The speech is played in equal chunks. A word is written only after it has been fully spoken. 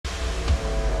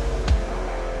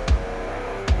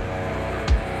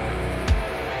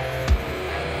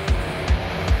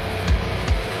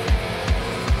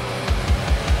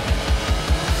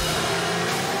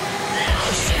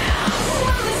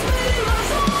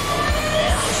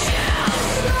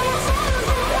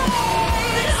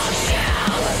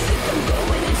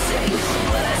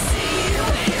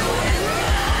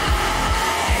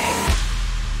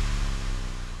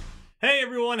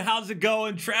it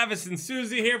going? Travis and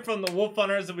Susie here from the Wolf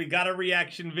HunterZ, and we got a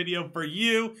reaction video for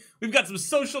you. We've got some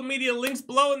social media links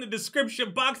below in the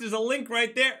description box. There's a link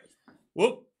right there.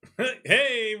 Whoop.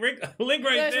 Hey, link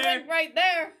right there. There's a link right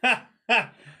there.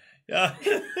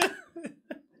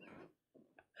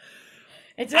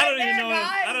 It's right there,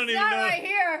 guys. I don't it's even not know. right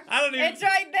here. It's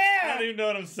right I there. don't even know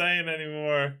what I'm saying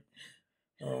anymore.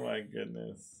 Oh my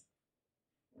goodness.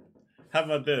 How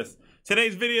about this?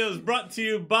 Today's video is brought to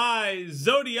you by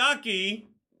Zodiaki,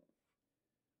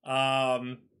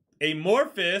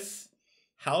 Amorphis,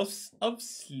 House of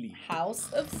Sleep.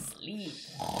 House of Sleep.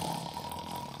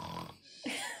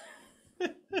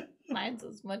 Mine's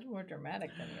is much more dramatic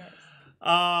than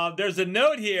yours. There's a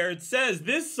note here. It says,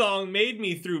 this song made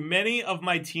me through many of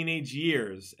my teenage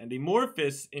years, and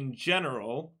Amorphis in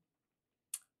general.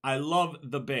 I love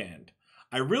the band.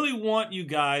 I really want you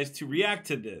guys to react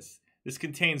to this. This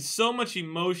contains so much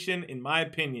emotion, in my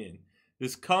opinion.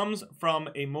 This comes from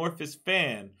a Amorphis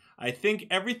fan. I think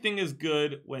everything is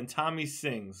good when Tommy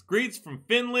sings. Greets from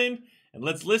Finland, and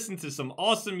let's listen to some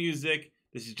awesome music.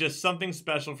 This is just something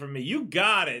special for me. You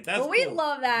got it. That's we cool.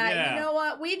 love that. Yeah. You know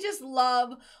what? We just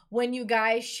love when you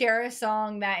guys share a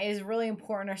song that is really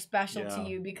important or special to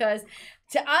you, because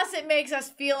to us, it makes us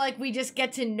feel like we just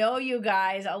get to know you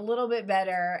guys a little bit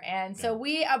better. And so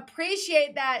we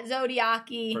appreciate that,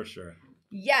 Zodiaki. For sure.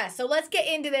 Yeah, so let's get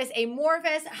into this.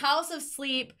 Amorphis, House of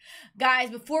Sleep. Guys,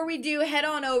 before we do, head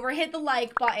on over, hit the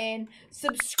like button,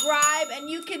 subscribe, and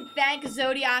you can thank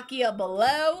Zodiaki up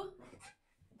below.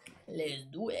 Let's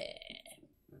do it.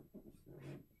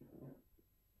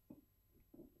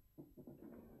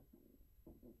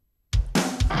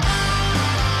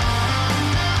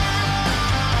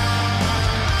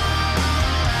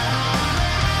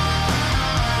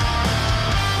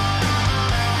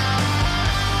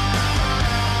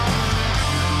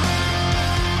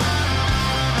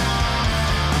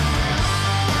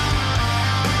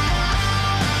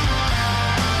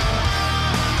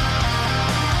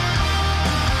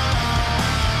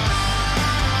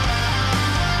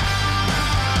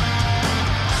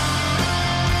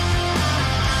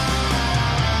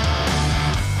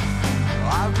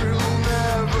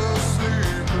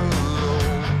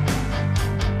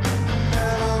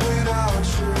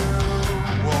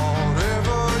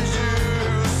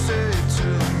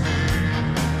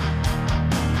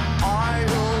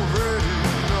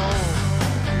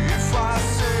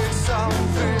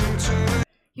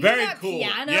 Very cool.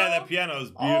 Piano? Yeah, that piano is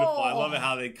beautiful. I love it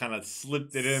how they kind of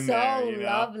slipped it in there. You know?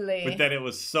 Lovely. But then it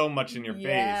was so much in your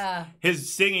face.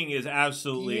 His singing is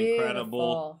absolutely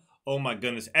incredible. Oh my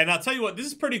goodness. And I'll tell you what, this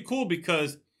is pretty cool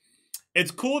because it's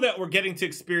cool that we're getting to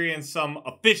experience some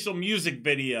official music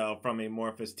video from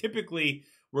Amorphis. Typically,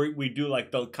 we do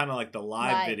like the kind of like the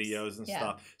live videos and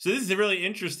stuff. So this is really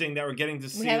interesting that we're getting to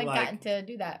see. We haven't gotten to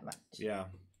do that much. Yeah.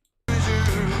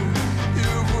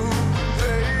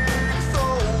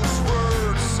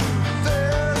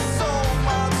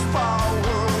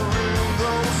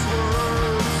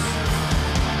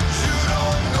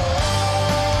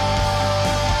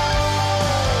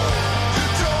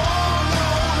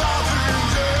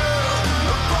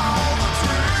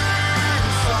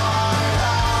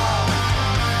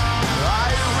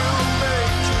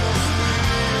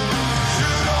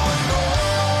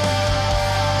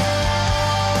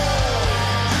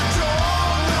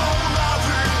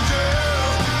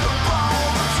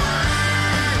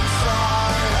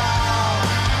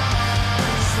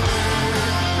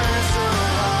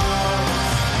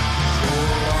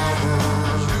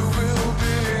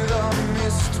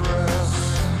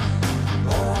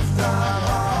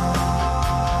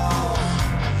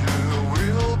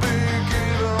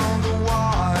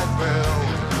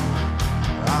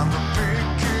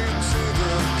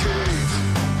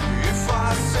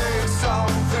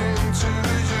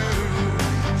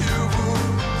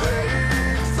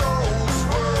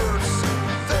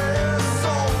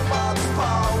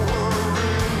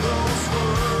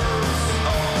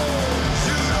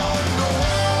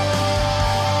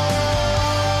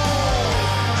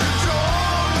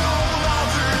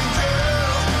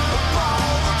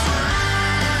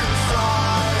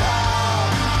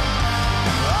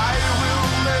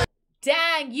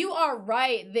 Dang, you are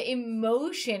right. The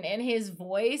emotion in his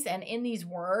voice and in these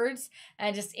words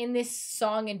and just in this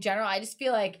song in general, I just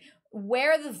feel like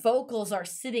where the vocals are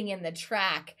sitting in the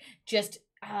track just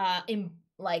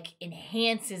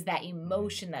enhances that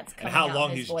emotion that's coming out. And how long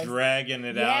in his he's voice. dragging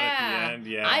it out at the end.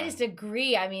 Yeah, I just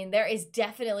agree. I mean, there is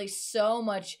definitely so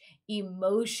much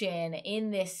emotion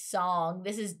in this song.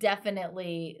 This is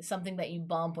definitely something that you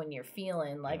bump when you're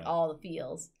feeling like all the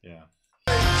feels. Yeah.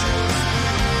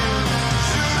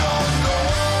 You don't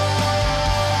know.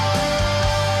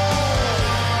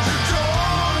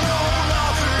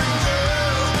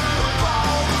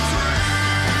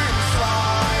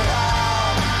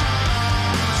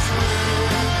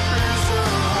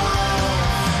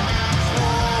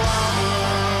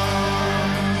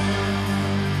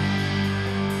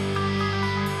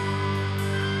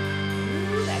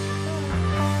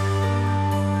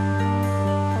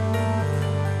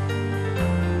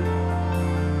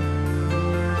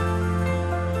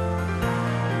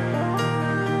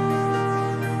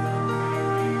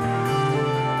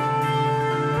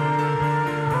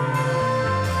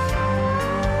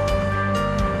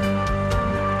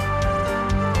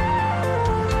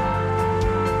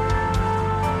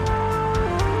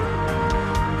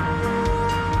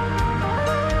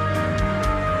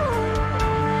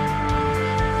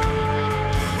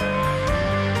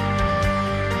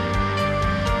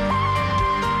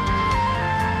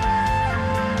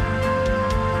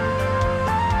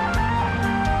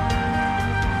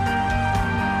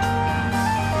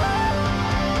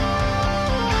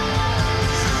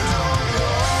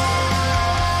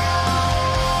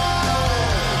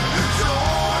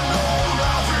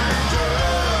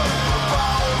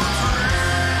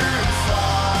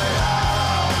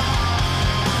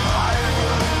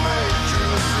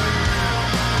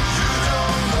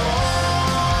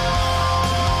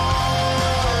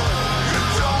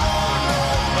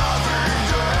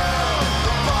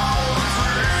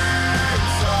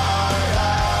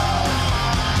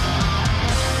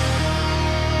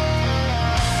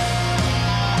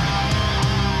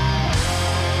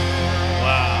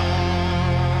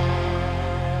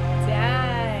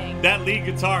 lead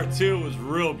guitar too was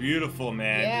real beautiful,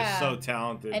 man. Yeah. Just so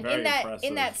talented. And very impressive.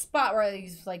 in that spot where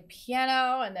he's like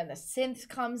piano and then the synth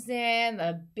comes in,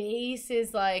 the bass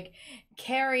is like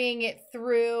carrying it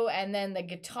through, and then the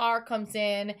guitar comes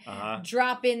in,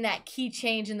 drop in that key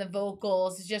change in the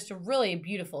vocals. It's just a really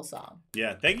beautiful song.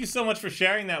 Yeah, thank you so much for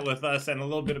sharing that with us and a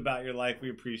little bit about your life. We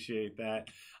appreciate that.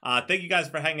 Thank you guys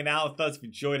for hanging out with us. If you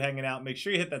enjoyed hanging out, make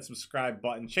sure you hit that subscribe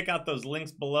button. Check out those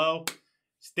links below.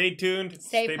 Stay tuned.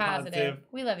 Stay positive.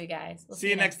 We love you guys. We'll see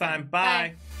you next time.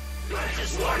 Bye. I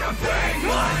just wanna bang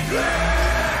my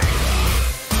leg.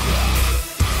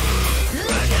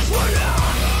 I just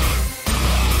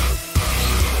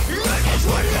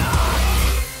wanna